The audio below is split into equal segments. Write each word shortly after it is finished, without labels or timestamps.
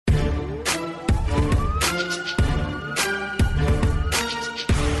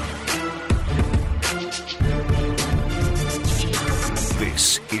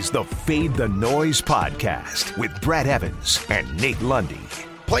the Fade the Noise podcast with Brad Evans and Nate Lundy.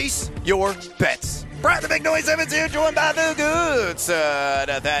 Place your bets. Brad the Big Noise Evans here, joined by the good sir,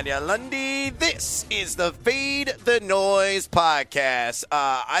 Nathaniel Lundy. This is the Fade the Noise podcast.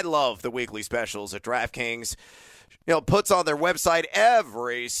 I love the weekly specials at DraftKings. Puts on their website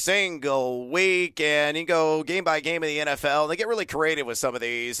every single week, and you go game by game of the NFL. They get really creative with some of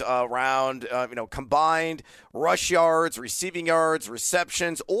these around, combined rush yards, receiving yards,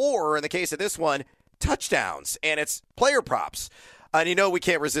 receptions, or in the case of this one, touchdowns. And it's player props. And we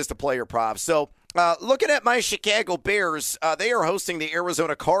can't resist the player props. So looking at my Chicago Bears, they are hosting the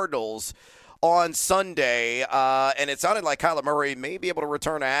Arizona Cardinals on Sunday, and it sounded like Kyler Murray may be able to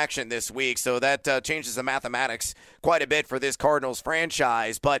return to action this week, so that changes the mathematics quite a bit for this Cardinals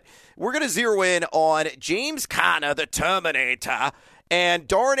franchise. But we're going to zero in on James Conner, the Terminator, and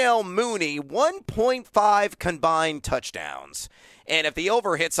Darnell Mooney, 1.5 combined touchdowns. And if the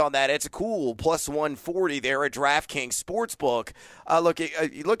over hits on that, it's a cool plus 140 there at DraftKings Sportsbook.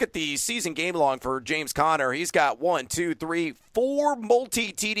 Look at the season game long for James Conner. He's got 4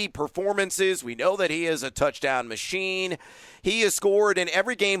 multi-TD performances. We know that he is a touchdown machine. He has scored in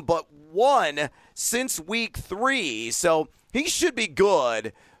every game but one since week 3. So he should be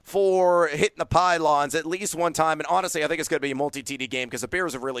good for hitting the pylons at least one time. And honestly, I think it's going to be a multi-TD game because the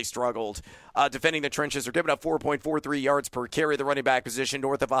Bears have really struggled defending the trenches. They're giving up 4.43 yards per carry, the running back position,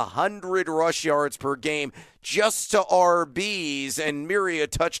 north of 100 rush yards per game just to RBs and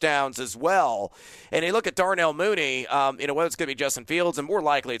myriad touchdowns as well. And you look at Darnell Mooney, whether it's going to be Justin Fields, and more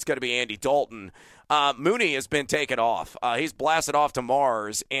likely it's going to be Andy Dalton. Mooney has been taken off. He's blasted off to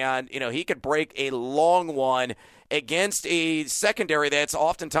Mars, and he could break a long one against a secondary that's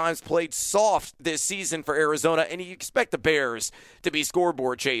oftentimes played soft this season for Arizona, and you expect the Bears to be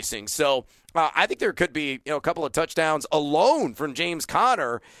scoreboard chasing. So I think there could be a couple of touchdowns alone from James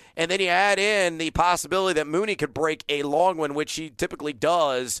Conner, and then you add in the possibility that Mooney could break a long one, which he typically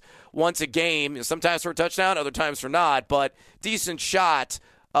does once a game, sometimes for a touchdown, other times for not, but decent shot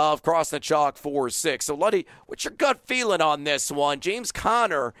of crossing the chalk 4-6. So, Luddy, what's your gut feeling on this one? James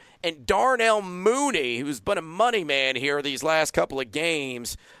Conner and Darnell Mooney, who's been a money man here these last couple of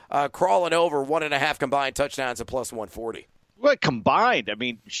games, crawling over 1.5 combined touchdowns at plus 140. What combined? I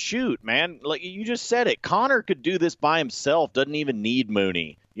mean, shoot, man. Like you just said it. Conner could do this by himself. Doesn't even need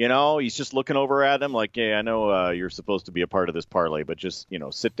Mooney. He's just looking over at him like, yeah, I know you're supposed to be a part of this parlay, but just,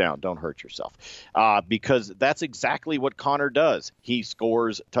 sit down. Don't hurt yourself. Because that's exactly what Conner does. He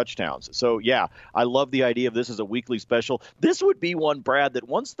scores touchdowns. So, yeah, I love the idea of this as a weekly special. This would be one, Brad, that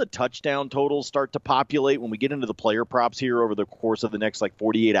once the touchdown totals start to populate, when we get into the player props here over the course of the next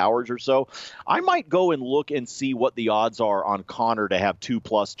 48 hours or so, I might go and look and see what the odds are on Conner to have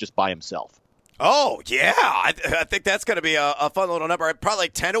 2+ just by himself. Oh, yeah. I think that's going to be a fun little number. Probably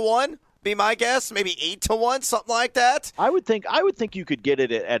 10-1 be my guess. Maybe 8-1, something like that. I would think you could get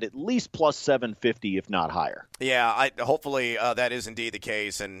it at least plus 750, if not higher. Yeah, hopefully that is indeed the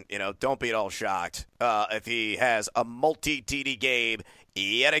case. And, don't be at all shocked if he has a multi-TD game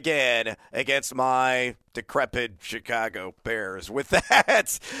yet again against my decrepit Chicago Bears. With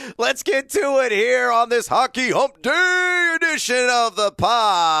that, let's get to it here on this Hockey Hump Day edition of the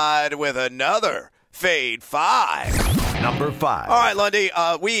pod with another Fade 5. Number 5. All right, Lundy,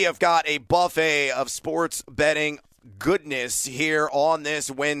 we have got a buffet of sports betting goodness here on this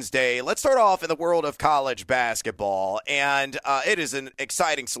Wednesday. Let's start off in the world of college basketball, and it is an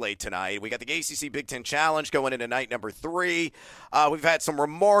exciting slate tonight. We got the ACC Big Ten Challenge going into night number 3. We've had some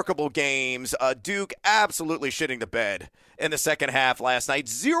remarkable games. Duke absolutely shitting the bed in the second half last night.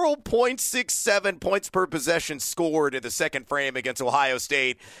 0.67 points per possession scored in the second frame against Ohio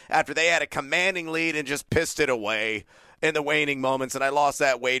State after they had a commanding lead and just pissed it away in the waning moments, and I lost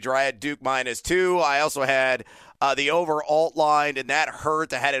that wager. I had Duke -2. I also had the over alt line, and that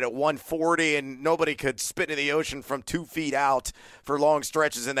hurt. I had it at 140, and nobody could spit into the ocean from 2 feet out for long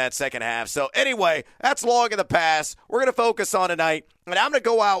stretches in that second half. So anyway, that's long in the past. We're going to focus on tonight, and I'm going to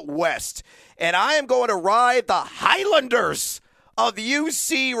go out west, and I am going to ride the Highlanders of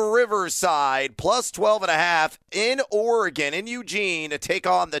UC Riverside, plus 12.5 in Oregon, in Eugene, to take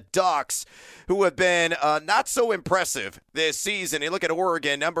on the Ducks, who have been not so impressive this season. You look at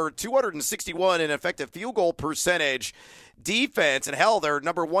Oregon, number 261 in effective field goal percentage defense, and hell, they're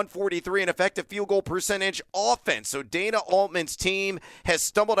number 143 in effective field goal percentage offense. So Dana Altman's team has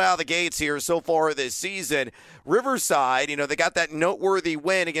stumbled out of the gates here so far this season. Riverside, they got that noteworthy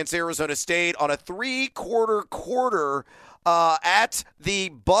win against Arizona State on a quarter at the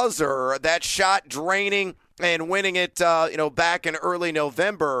buzzer. That shot draining and winning it, back in early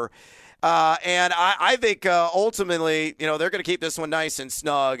November. And I think ultimately, they're going to keep this one nice and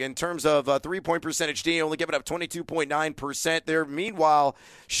snug. In terms of 3-point percentage, D only giving up 22.9%. They're meanwhile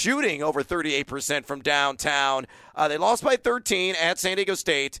shooting over 38% from downtown. They lost by 13 at San Diego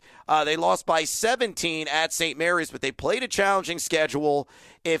State. They lost by 17 at St. Mary's, but they played a challenging schedule.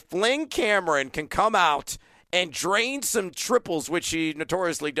 If Flynn Cameron can come out and drain some triples, which he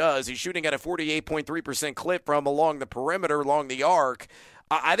notoriously does, he's shooting at a 48.3% clip from along the perimeter, along the arc.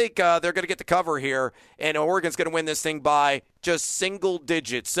 I think they're going to get the cover here, and Oregon's going to win this thing by just single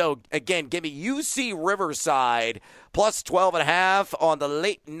digits. So, again, give me UC Riverside plus 12.5 on the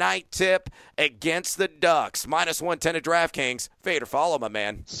late night tip against the Ducks. Minus 110 at DraftKings. Fade or follow, my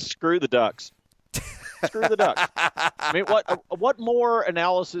man. Screw the Ducks. Screw the Ducks. I mean, what more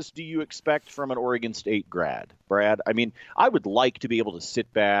analysis do you expect from an Oregon State grad, Brad? I mean, I would like to be able to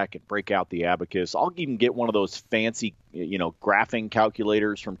sit back and break out the abacus. I'll even get one of those fancy, graphing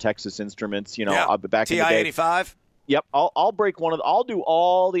calculators from Texas Instruments. Back in the day. TI-85. Yep, I'll break one of. I'll do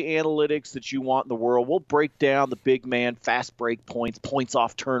all the analytics that you want in the world. We'll break down the big man, fast break points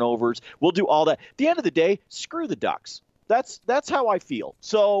off turnovers. We'll do all that. At the end of the day, screw the Ducks. That's how I feel.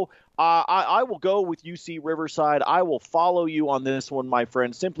 So I will go with UC Riverside. I will follow you on this one, my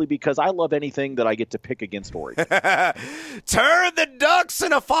friend, simply because I love anything that I get to pick against Oregon. Turn the Ducks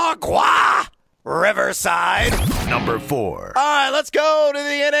into Fagua, Riverside. Number 4. All right, let's go to the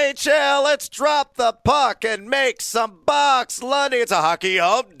NHL. Let's drop the puck and make some bucks. Lundy, it's a hockey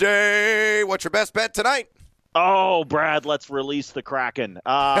hump day. What's your best bet tonight? Oh, Brad, let's release the Kraken.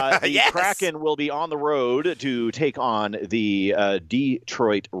 The Yes. Kraken will be on the road to take on the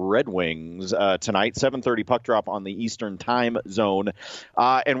Detroit Red Wings tonight, 7:30 puck drop on the Eastern time zone.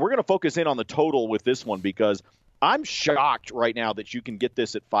 And we're going to focus in on the total with this one because I'm shocked right now that you can get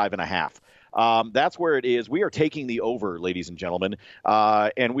this at 5.5. That's where it is. We are taking the over, ladies and gentlemen,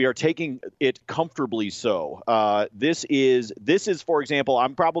 and we are taking it comfortably so. This is, for example,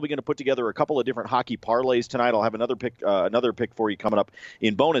 I'm probably going to put together a couple of different hockey parlays tonight. I'll have another pick for you coming up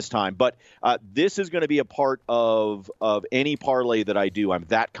in bonus time. But this is going to be a part of any parlay that I do. I'm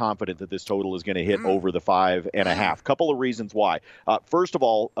that confident that this total is going to hit over the 5.5. Couple of reasons why. First of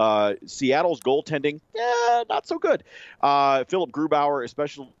all, Seattle's goaltending, not so good. Philip Grubauer,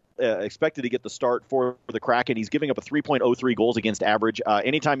 especially. Expected to get the start for the Kraken. He's giving up a 3.03 goals against average.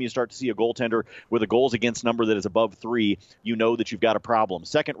 Anytime you start to see a goaltender with a goals against number that is above 3, you know that you've got a problem.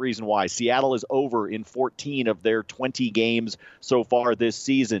 Second reason why, Seattle is over in 14 of their 20 games so far this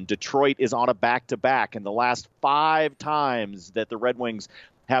season. Detroit is on a back-to-back, and the last 5 times that the Red Wings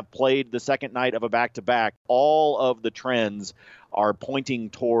have played the second night of a back-to-back, all of the trends are pointing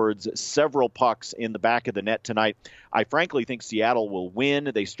towards several pucks in the back of the net tonight. I frankly think Seattle will win.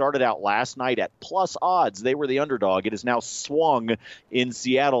 They started out last night at plus odds. They were the underdog. It is now swung in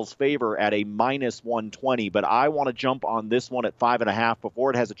Seattle's favor at a minus 120, but I want to jump on this one at 5.5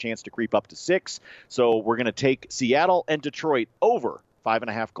 before it has a chance to creep up to 6. So we're going to take Seattle and Detroit over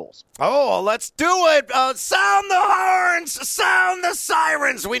 5.5 goals. Oh, let's do it. Sound the horns. Sound the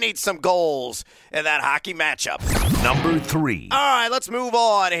sirens. We need some goals in that hockey matchup. Number 3. All right, let's move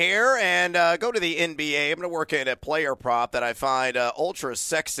on here and go to the NBA. I'm going to work in a player prop that I find ultra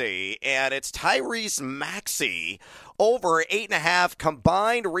sexy, and it's Tyrese Maxey over 8.5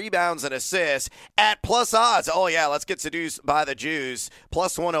 combined rebounds and assists at plus odds. Oh, yeah, let's get seduced by the Jews.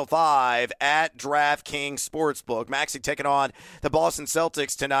 Plus 105 at DraftKings Sportsbook. Maxey taking on the Boston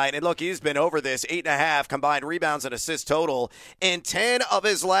Celtics tonight. And look, he's been over this 8.5 combined rebounds and assists total in 10 of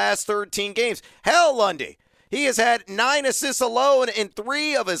his last 13 games. Hell, Lundy. He has had 9 assists alone in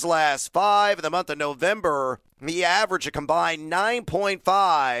 3 of his last 5. In the month of November, he averaged a combined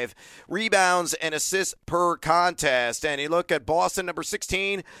 9.5 rebounds and assists per contest. And you look at Boston, number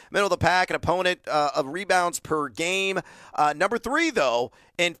 16, middle of the pack, an opponent of rebounds per game. Number 3, though,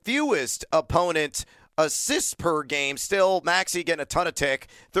 and fewest opponent assists per game. Still, Maxey getting a ton of tick.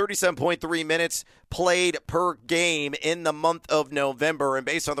 37.3 minutes played per game in the month of November. And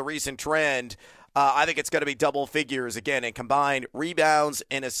based on the recent trend, I think it's going to be double figures again in combined rebounds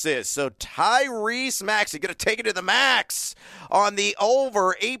and assists. So Tyrese Maxey going to take it to the max on the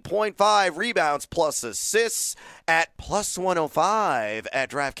over 8.5 rebounds plus assists at plus 105 at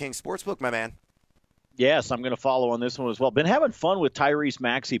DraftKings Sportsbook, my man. Yes, I'm going to follow on this one as well. Been having fun with Tyrese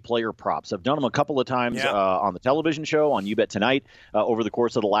Maxey player props. I've done them a couple of times on the television show, on You Bet Tonight, over the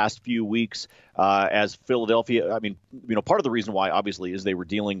course of the last few weeks. As Philadelphia, I mean, part of the reason why, obviously, is they were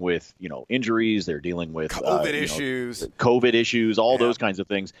dealing with, injuries. They're dealing with COVID issues, all those kinds of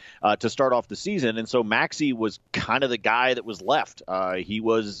things to start off the season. And so Maxey was kind of the guy that was left. He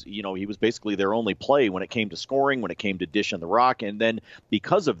was basically their only play when it came to scoring, when it came to dishing the rock. And then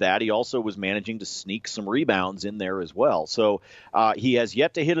because of that, he also was managing to sneak some rebounds in there as well. So he has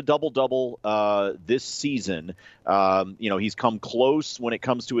yet to hit a double-double this season. He's come close when it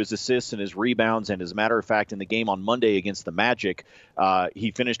comes to his assists and his rebounds. And as a matter of fact, in the game on Monday against the Magic,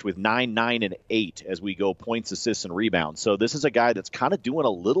 he finished with 9, 9, and 8 as we go points, assists, and rebounds. So this is a guy that's kind of doing a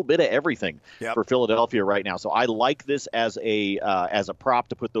little bit of everything for Philadelphia right now. So I like this as a prop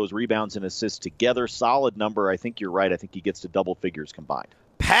to put those rebounds and assists together. Solid number. I think you're right. I think he gets to double figures combined.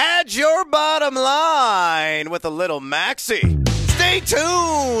 Pad your bottom line with a little Maxey. Stay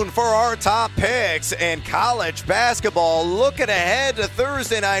tuned for our top picks in college basketball. Looking ahead to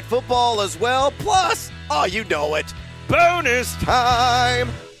Thursday Night Football as well. Plus, you know it, bonus time.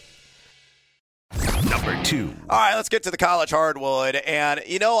 Number 2. All right, let's get to the college hardwood. And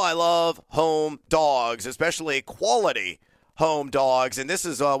I love home dogs, especially quality home dogs, and this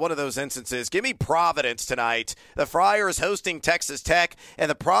is one of those instances. Give me Providence tonight. The Friars hosting Texas Tech, and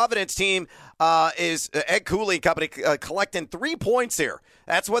the Providence team is Ed Cooley Company collecting 3 points here.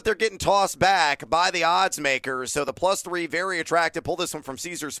 That's what they're getting tossed back by the odds makers. So the +3, very attractive. Pull this one from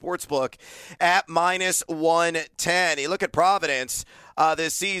Caesars Sportsbook at -110. You look at Providence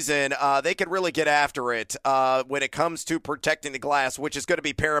this season, they could really get after it when it comes to protecting the glass, which is going to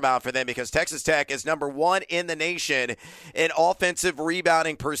be paramount for them because Texas Tech is number 1 in the nation in offensive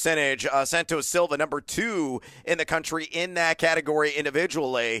rebounding percentage. Santos Silva, number 2 in the country in that category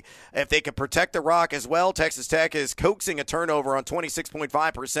individually. If they can protect the rock as well, Texas Tech is coaxing a turnover on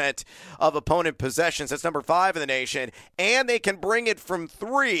 26.5% of opponent possessions. That's number 5 in the nation. And they can bring it from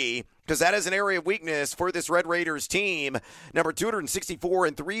 3, because that is an area of weakness for this Red Raiders team. Number 264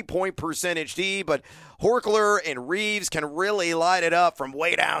 in three-point percentage D, but Horkler and Reeves can really light it up from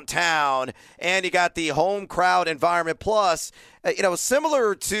way downtown. And you got the home crowd environment. Plus,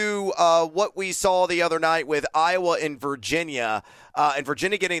 similar to what we saw the other night with Iowa and Virginia. And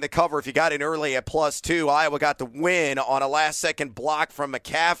Virginia getting the cover if you got in early at +2. Iowa got the win on a last-second block from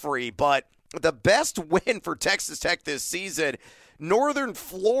McCaffrey. But the best win for Texas Tech this season, Northern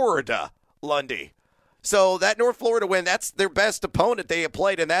Florida, Lundy. So that North Florida win, that's their best opponent they have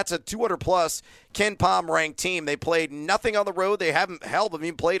played, and that's a 200-plus Ken Pom ranked team. They played nothing on the road. They haven't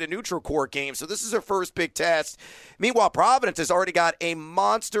even played a neutral court game. So this is their first big test. Meanwhile, Providence has already got a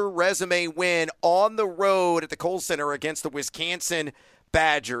monster resume win on the road at the Kohl Center against the Wisconsin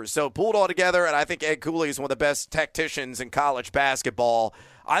Badgers. So pulled all together, and I think Ed Cooley is one of the best tacticians in college basketball.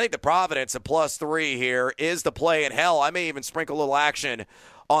 I think the Providence at +3 here is the play, and hell, I may even sprinkle a little action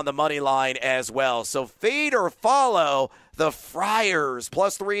on the money line as well. So fade or follow the Friars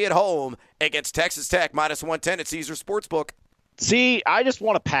 +3 at home against Texas Tech -110 at Caesars Sportsbook. See, I just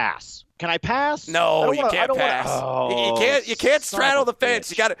want to pass. Can I pass? No, you can't pass. You can't straddle the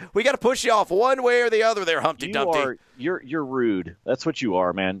fence. We got to push you off one way or the other there, Humpty Dumpty. You're rude. That's what you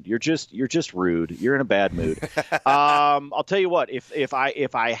are, man. You're just rude. You're in a bad mood. I'll tell you what. If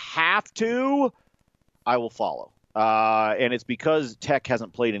I have to, I will follow. And it's because Tech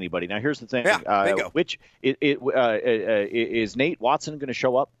hasn't played anybody. Now, here's the thing. Bingo. Is Nate Watson going to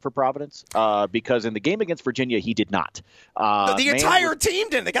show up for Providence? Because in the game against Virginia, he did not. The entire team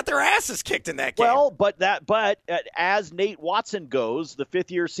didn't. They got their asses kicked in that game. Well, but as Nate Watson goes, the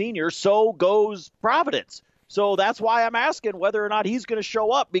fifth-year senior, so goes Providence. So that's why I'm asking whether or not he's going to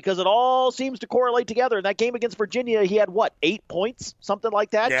show up, because it all seems to correlate together. In that game against Virginia, he had, 8 points? Something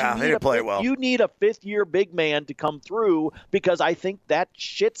like that? Yeah, he didn't play well. You need a fifth-year big man to come through, because I think that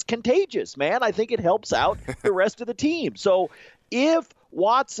shit's contagious, man. I think it helps out the rest of the team. So if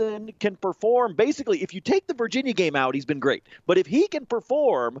Watson can perform, basically, if you take the Virginia game out, he's been great. But if he can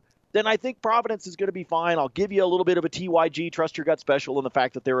perform, then I think Providence is going to be fine. I'll give you a little bit of a TYG, trust your gut special, in the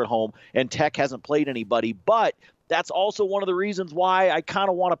fact that they're at home and Tech hasn't played anybody. But that's also one of the reasons why I kind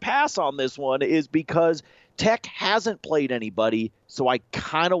of want to pass on this one, is because Tech hasn't played anybody, so I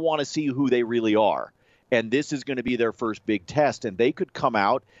kind of want to see who they really are. And this is going to be their first big test, and they could come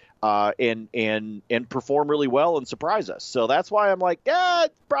out and perform really well and surprise us. So that's why I'm like,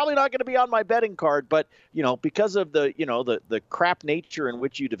 it's probably not going to be on my betting card. But, because of the crap nature in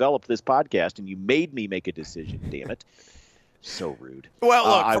which you developed this podcast and you made me make a decision, damn it. So rude.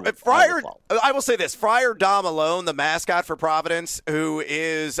 Well, look, Friar, I will say this. Friar Dom Malone, the mascot for Providence, who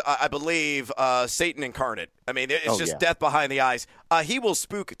is, I believe, Satan incarnate. I mean, it's just death behind the eyes. He will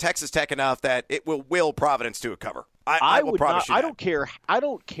spook Texas Tech enough that it will will Providence to a cover. I will promise you that. I don't care. I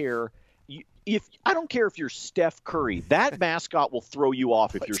don't care if you're Steph Curry. That mascot will throw you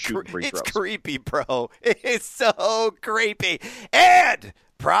off if you're shooting free throws. It's creepy, bro. It's so creepy. And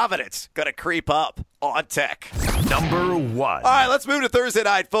Providence going to creep up on Tech. Number 1. All right, let's move to Thursday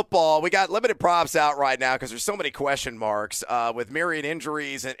Night Football. We got limited props out right now because there's so many question marks with myriad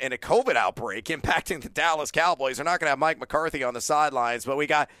injuries and a COVID outbreak impacting the Dallas Cowboys. They're not going to have Mike McCarthy on the sidelines, but we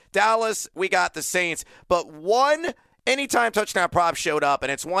got Dallas, we got the Saints. But one anytime touchdown prop showed up,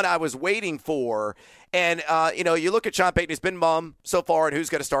 and it's one I was waiting for. And, you look at Sean Payton, he's been mum so far and who's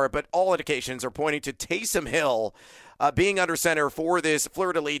going to start, but all indications are pointing to Taysom Hill being under center for this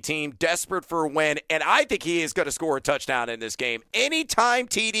Fleur-de-Lis team, desperate for a win, and I think he is going to score a touchdown in this game. Anytime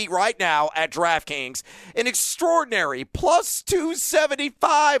TD right now at DraftKings, an extraordinary plus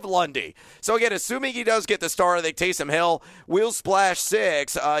 275, Lundy. So again, assuming he does get the start, I think Taysom Hill will splash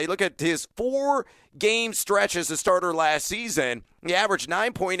 6. You look at his 4-game stretch as a starter last season. He averaged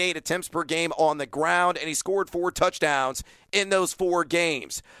 9.8 attempts per game on the ground, and he scored 4 touchdowns in those 4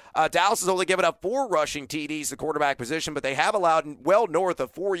 games. Dallas has only given up 4 rushing TDs, the quarterback position, but they have allowed well north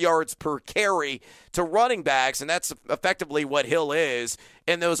of 4 yards per carry to running backs, and that's effectively what Hill is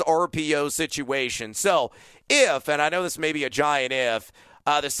in those RPO situations. So if, and I know this may be a giant if,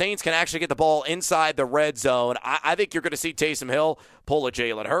 the Saints can actually get the ball inside the red zone, I think you're going to see Taysom Hill pull a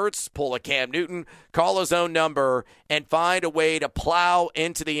Jalen Hurts, pull a Cam Newton, call his own number, and find a way to plow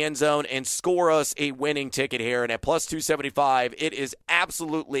into the end zone and score us a winning ticket here. And at plus 275, it is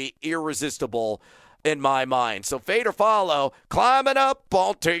absolutely irresistible in my mind. So fade or follow, climbing up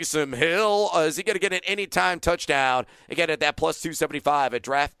on Taysom Hill. Is he going to get an anytime touchdown? Again, at that plus 275 at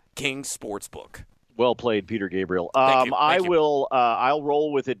DraftKings Sportsbook. Well played, Peter Gabriel. Thank you. I'll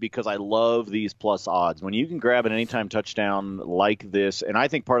roll with it because I love these plus odds. When you can grab an anytime touchdown like this, and I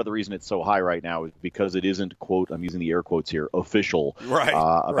think part of the reason it's so high right now is because it isn't, quote, I'm using the air quotes here, official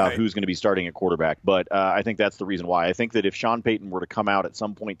about who's going to be starting at quarterback. But I think that's the reason why. I think that if Sean Payton were to come out at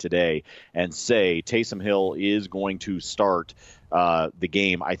some point today and say Taysom Hill is going to start the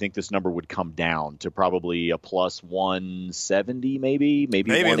game, I think this number would come down to probably a plus 170, maybe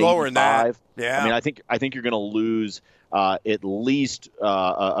lower than that. Yeah, I mean, I think you're going to lose at least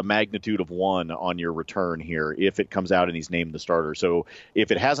a magnitude of 1 on your return here if it comes out and he's named the starter. So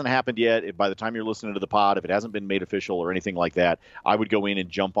if it hasn't happened yet, by the time you're listening to the pod, if it hasn't been made official or anything like that, I would go in and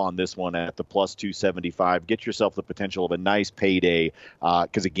jump on this one at the plus 275. Get yourself the potential of a nice payday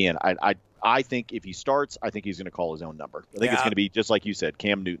because again, I think if he starts, I think he's going to call his own number. I think it's going to be, just like you said,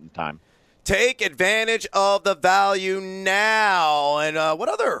 Cam Newton time. Take advantage of the value now. And what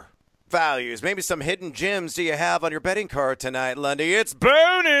other values, maybe some hidden gems do you have on your betting card tonight, Lundy? It's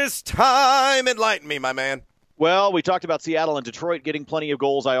bonus time. Enlighten me, my man. Well, we talked about Seattle and Detroit getting plenty of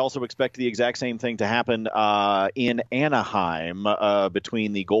goals. I also expect the exact same thing to happen in Anaheim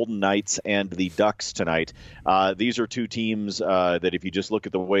between the Golden Knights and the Ducks tonight. These are two teams that if you just look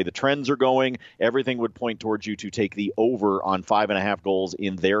at the way the trends are going, everything would point towards you to take the over on 5.5 goals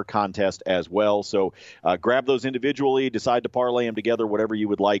in their contest as well. So grab those individually, decide to parlay them together, whatever you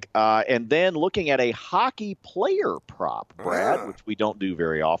would like. And then looking at a hockey player prop, Brad, which we don't do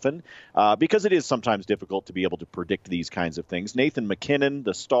very often because it is sometimes difficult to be able to predict these kinds of things. Nathan McKinnon,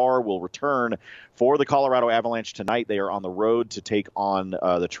 the star, will return for the Colorado Avalanche tonight. They are on the road to take on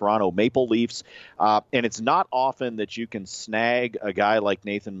the Toronto Maple Leafs. And it's not often that you can snag a guy like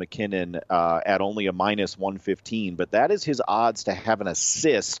Nathan McKinnon at only a minus 115, but that is his odds to have an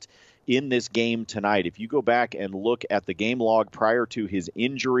assist in this game tonight. If you go back and look at the game log prior to his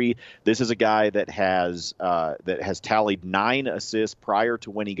injury, this is a guy that has tallied 9 assists prior to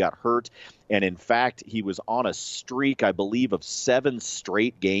when he got hurt. And in fact, he was on a streak, I believe, of 7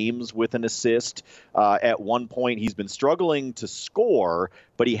 straight games with an assist. At one point, he's been struggling to score,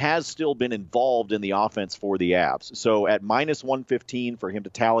 but he has still been involved in the offense for the Avs. So at minus 115 for him to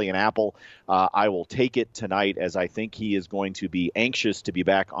tally an apple, I will take it tonight as I think he is going to be anxious to be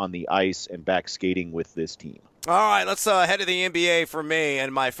back on the ice and back skating with this team. All right, let's head to the NBA for me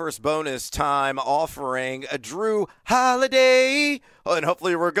and my first bonus time offering a Drew Holiday. Oh, and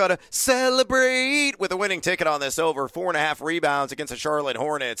hopefully we're going to celebrate with a winning ticket on this over 4.5 rebounds against the Charlotte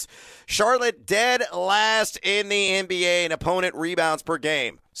Hornets. Charlotte dead last in the NBA in opponent rebounds per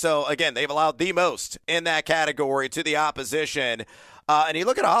game. So, again, they've allowed the most in that category to the opposition. And you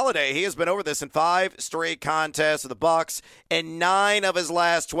look at Holiday, he has been over this in 5 straight contests with the Bucks and 9 of his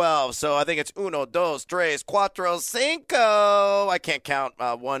last 12. So I think it's 1, 2, 3, 4, 5. I can't count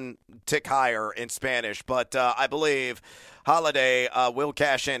one tick higher in Spanish, but I believe Holiday will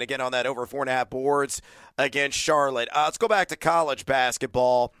cash in again on that over 4.5 boards against Charlotte. Let's go back to college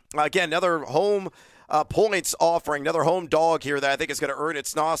basketball. Again, another home points offering, another home dog here that I think is going to earn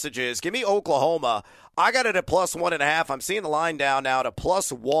its sausages. Give me Oklahoma. I got it at +1.5. I'm seeing the line down now to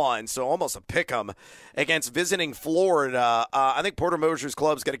 +1, so almost a pick 'em against visiting Florida. I think Porter Moser's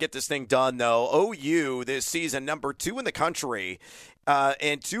club's going to get this thing done, though. OU this season, number 2 in the country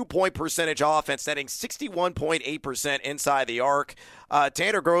in 2-point percentage offense, netting 61.8% inside the arc.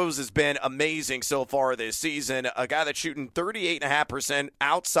 Tanner Groves has been amazing so far this season. A guy that's shooting 38.5%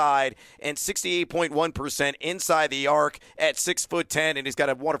 outside and 68.1% inside the arc at 6'10", and he's got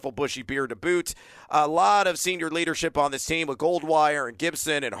a wonderful bushy beard to boot. A lot of senior leadership on this team with Goldwire and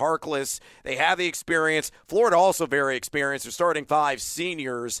Gibson and Harkless. They have the experience. Florida also very experienced. They're starting 5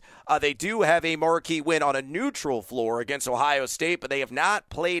 seniors. They do have a marquee win on a neutral floor against Ohio State, but they have not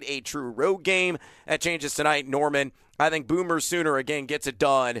played a true road game. That changes tonight, Norman. I think Boomer Sooner, again, gets it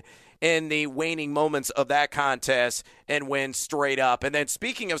done in the waning moments of that contest and wins straight up. And then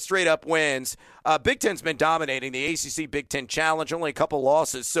speaking of straight up wins, Big Ten's been dominating the ACC Big Ten Challenge, only a couple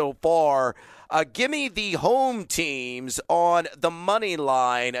losses so far. Give me the home teams on the money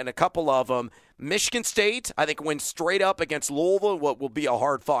line, and a couple of them. Michigan State, I think, wins straight up against Louisville, what will be a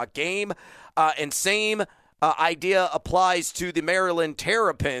hard-fought game. And same idea applies to the Maryland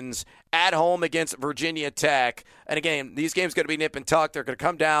Terrapins at home against Virginia Tech. And again, these games are going to be nip and tuck. They're going to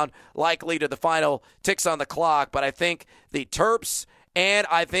come down likely to the final ticks on the clock. But I think the Terps and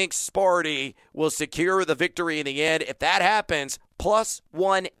I think Sparty will secure the victory in the end. If that happens,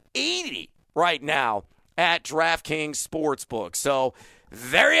 +180 right now at DraftKings Sportsbook. So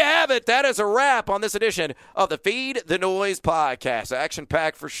there you have it. That is a wrap on this edition of the Feed the Noise podcast.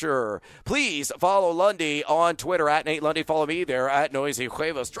 Action-packed for sure. Please follow Lundy on Twitter at Nate Lundy. Follow me there at Noisy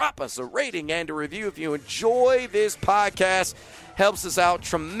Huevos. Drop us a rating and a review if you enjoy this podcast. Helps us out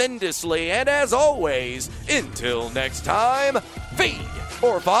tremendously. And as always, until next time, feed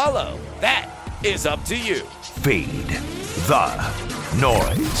or follow. That is up to you. Feed the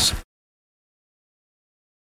Noise.